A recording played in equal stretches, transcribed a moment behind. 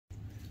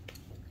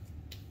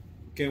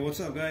Okay,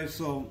 what's up guys?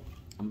 So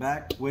I'm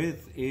back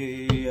with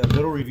a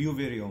little review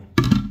video.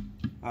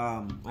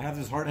 I have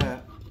this hard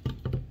hat,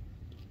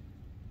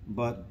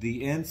 but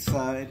the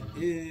inside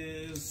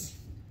is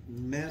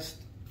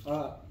messed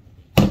up.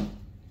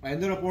 I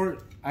ended up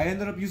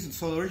using,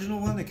 so the original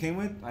one that came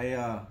with,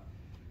 I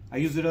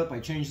used it up,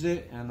 I changed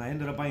it, and I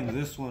ended up buying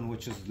this one,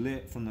 which is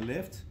from the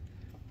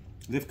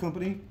Lift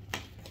company.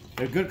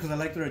 They're good because I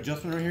like their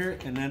adjustment right here,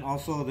 and then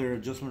also their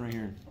adjustment right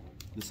here,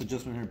 this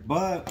adjustment here.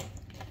 But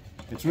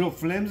it's real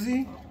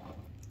flimsy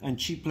and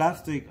cheap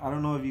plastic. I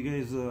don't know if you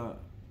guys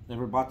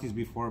ever bought these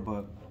before,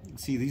 but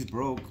see, these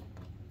broke,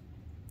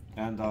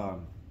 and I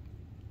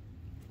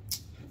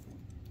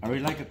really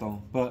like it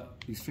though,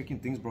 but these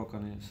freaking things broke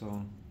on it,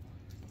 so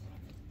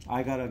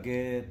I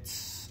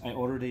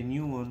ordered a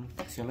new one.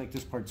 See, I like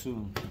this part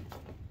too,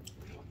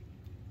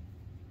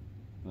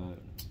 but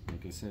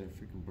like I said, it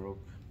freaking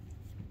broke.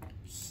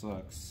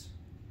 Sucks.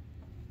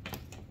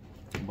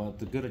 But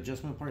the good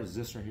adjustment part is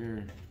this right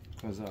here,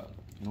 because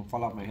you know,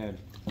 fall out my head.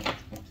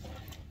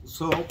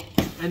 So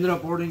I ended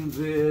up ordering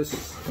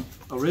this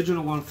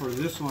original one for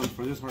this hard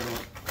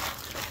hat,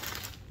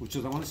 which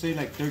is, I want to say,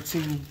 like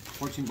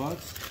 13-14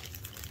 bucks.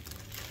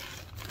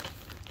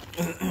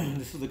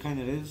 This is the kind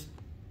it is.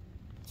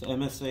 It's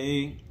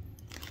MSA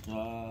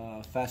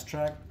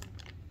fas-trac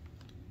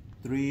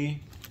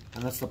 3,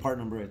 and that's the part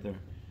number right there.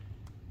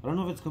 I don't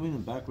know if it's coming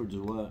in backwards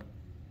or what.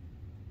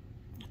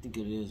 I think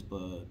it is,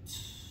 but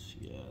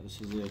yeah, this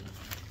is it,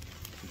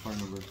 the part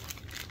number.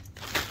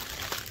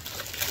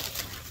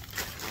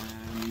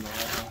 And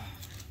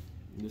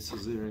this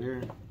is it right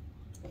here.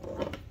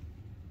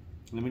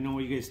 Let me know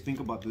what you guys think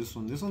about this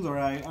one. This one's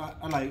alright.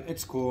 I like,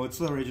 it's cool. It's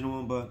the original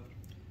one, but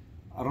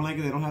I don't like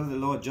it. They don't have the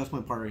low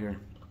adjustment part right here.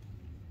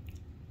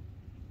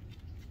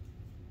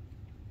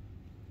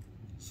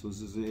 So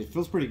this is it. It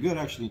feels pretty good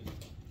actually.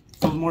 It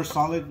feels more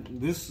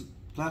solid. This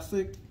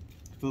plastic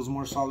feels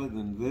more solid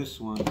than this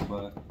one,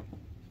 but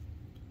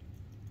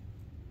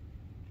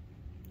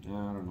yeah,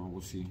 I don't know.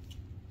 We'll see.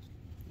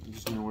 I'm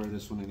just gonna wear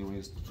this one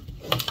anyways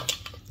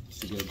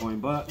to get it going.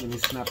 But let me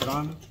snap it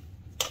on.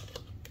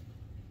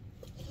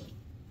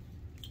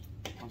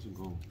 How's it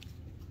go?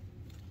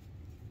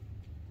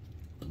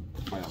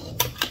 Wow.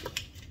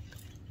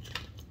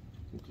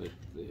 Clip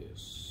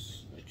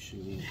this.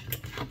 Actually,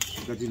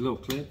 got these little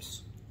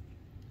clips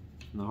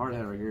and the hard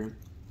hat right here.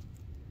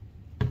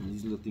 And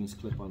these little things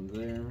clip on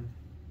there,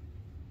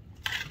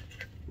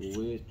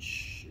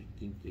 which I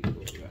think they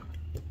go, yeah.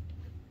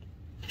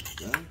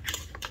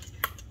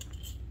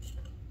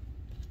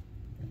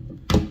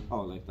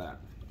 Oh, like that.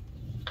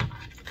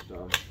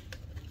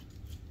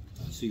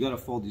 So you gotta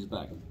fold these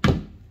back. I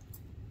don't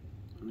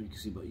know if you can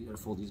see, but you gotta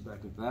fold these back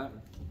like that.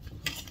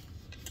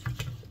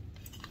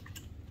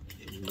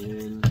 And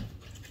then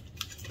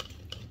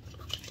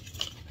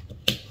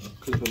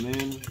clip them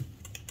in.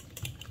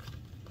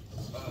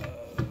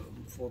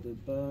 Fold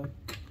it back.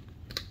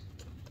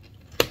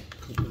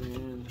 Clip it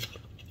in.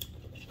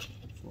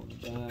 Fold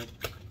it back.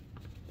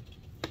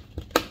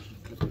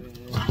 Clip it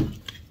in.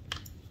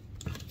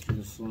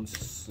 This one's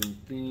the same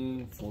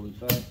thing. Fold it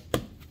back.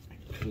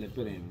 Clip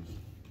it in.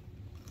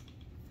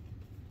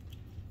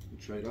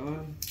 Try it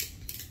on.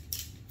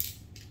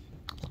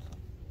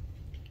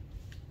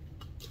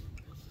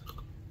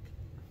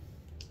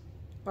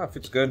 Ah, it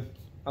fits good.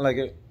 I like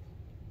it.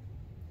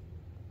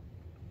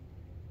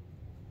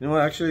 You know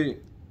what? Actually,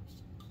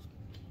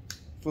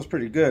 feels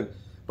pretty good.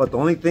 But the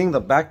only thing, the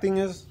back thing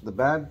is, the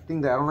bad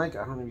thing that I don't like,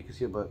 I don't know if you can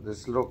see it, but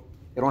this little,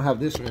 it don't have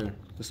this right here,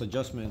 this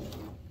adjustment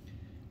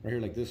right here,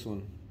 like this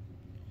one.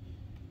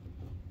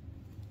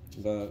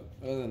 But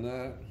other than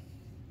that,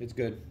 it's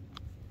good.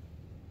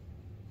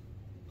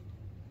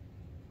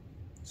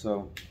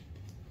 So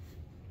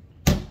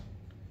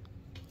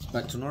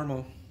back to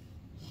normal.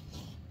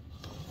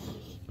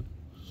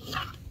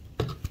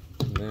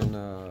 And then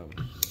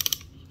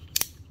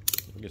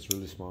it gets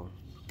really small.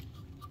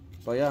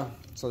 But yeah,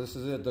 so this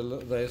is it.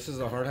 This is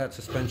the hard hat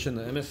suspension,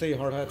 the MSA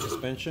hard hat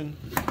suspension.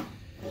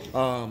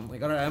 I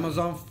got it on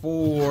Amazon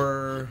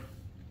for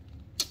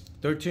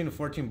 13 to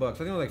 14 bucks. I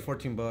think it was like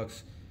 14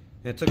 bucks.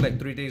 And it took like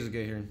 3 days to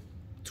get here.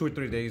 2 or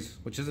 3 days,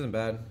 which isn't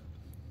bad.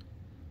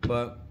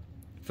 But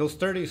it feels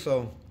sturdy,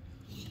 so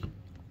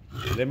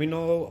let me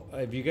know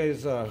if you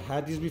guys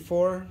had these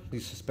before,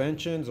 these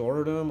suspensions,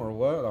 ordered them or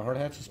what, the hard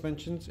hat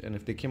suspensions, and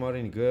if they came out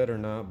any good or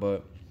not.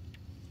 But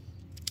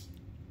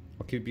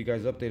I'll keep you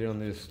guys updated on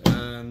this.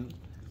 And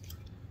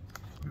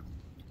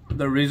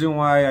the reason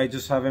why I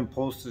just haven't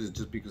posted is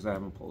just because I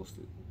haven't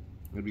posted.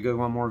 If you guys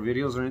want more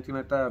videos or anything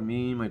like that,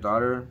 me, my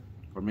daughter,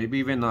 or maybe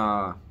even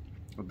a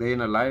day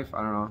in a life,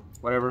 I don't know,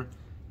 whatever.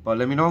 But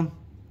let me know.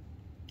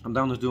 I'm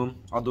down to do them.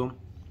 I'll do them.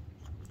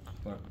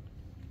 But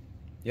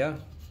yeah,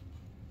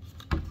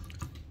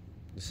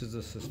 this is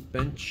the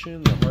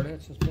suspension, the hard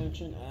hat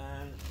suspension.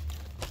 And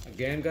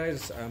again,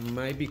 guys, I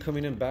might be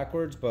coming in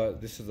backwards,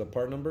 but this is the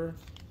part number.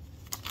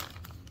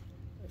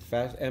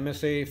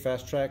 MSA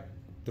fas-trac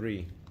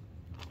 3.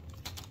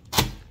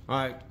 All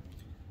right,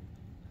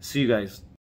 see you guys.